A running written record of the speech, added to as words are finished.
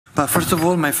First of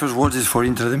all, my first word is for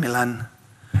Inter de Milan,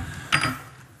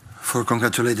 for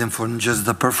congratulating them for just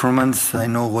the performance. I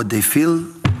know what they feel,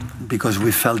 because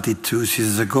we felt it 2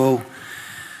 seasons ago.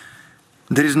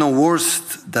 There is no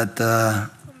worst that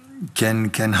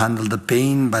can handle the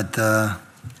pain, but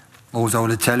also I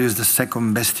will tell you, is the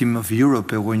second best team of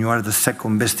Europe. When you are the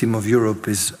second best team of Europe,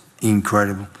 is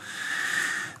incredible.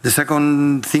 The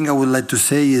second thing I would like to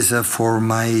say is for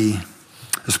my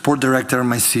sport director,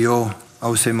 my CEO, I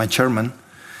would say my chairman,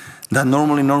 that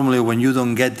normally when you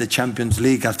don't get the Champions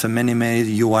League after many,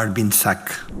 you are being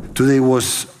sacked. Today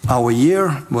was our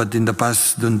year, but in the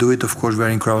past don't do it. Of course, we are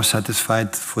incredibly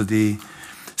satisfied for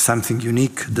something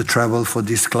unique, the travel for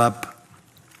this club,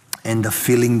 and the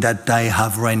feeling that I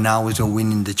have right now is a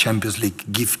win in the Champions League.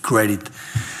 Give credit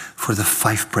for the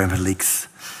 5 Premier Leagues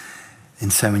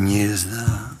in 7 years,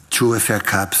 the 2 FA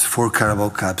Cups, 4 Carabao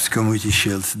Cups, Community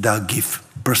Shields. That give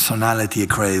personality and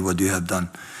credit what you have done.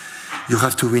 You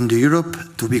have to win the Europe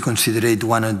to be considered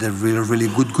one of the really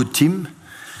good team,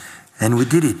 and we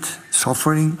did it.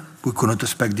 Suffering, we could not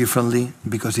expect differently,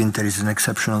 because Inter is an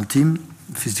exceptional team.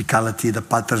 Physicality, the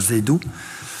patterns they do.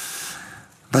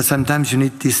 But sometimes you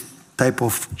need this type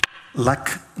of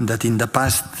luck that in the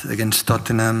past, against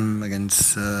Tottenham,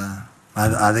 against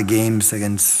other games,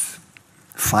 against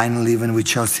finally even with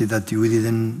Chelsea, that we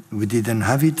didn't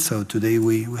have it. So today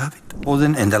we have it.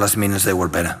 Oden and the last minutes they were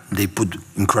better. They put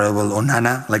incredible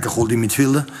Onana like a holding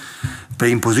midfielder,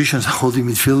 playing positions a holding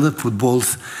midfielder, put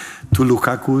balls to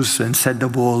Lukaku's and set the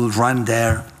ball, run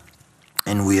there,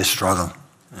 and we struggle.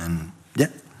 And yeah,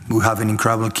 we have an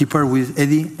incredible keeper with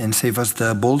Eddie and save us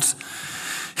the balls.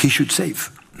 He should save.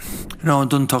 No,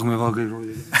 don't talk me about it.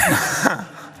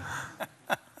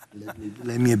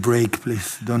 Let me a break,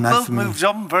 please. Don't ask me. Well, moved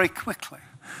on very quickly.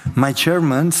 My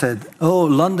chairman said, "Oh,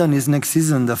 London is next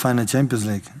season the final Champions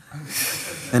League,"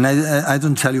 and I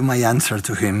don't tell you my answer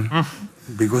to him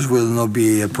because will not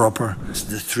be proper.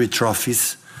 The 3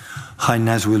 trophies, how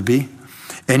nice will be,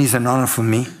 and it's an honor for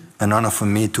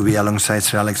me to be alongside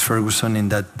Sir Alex Ferguson in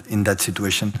that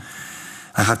situation.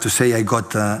 I have to say I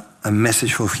got a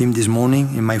message from him this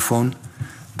morning in my phone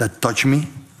that touched me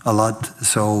a lot.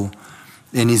 So.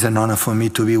 And it's an honor for me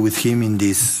to be with him in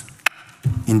this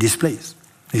place.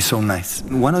 It's so nice.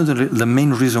 One of the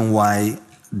main reasons why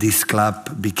this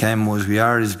club became what we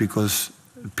are is because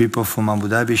people from Abu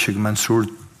Dhabi, Sheikh Mansour,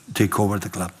 take over the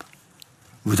club.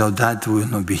 Without that, we will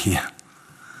not be here.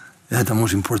 They're the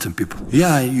most important people.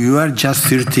 Yeah, you are just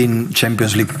 13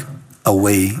 Champions League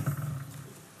away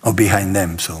or behind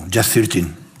them, so just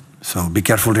 13. So be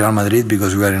careful, Real Madrid,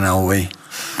 because we are in our way.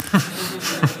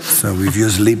 So if you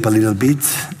sleep a little bit,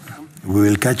 we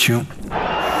will catch you.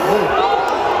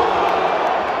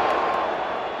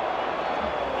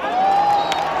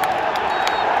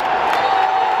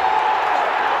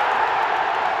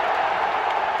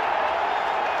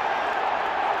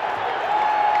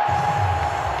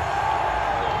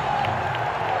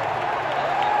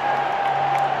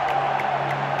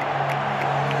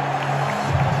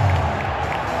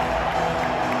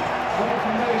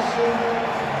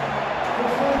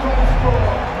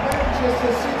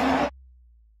 Manchester City.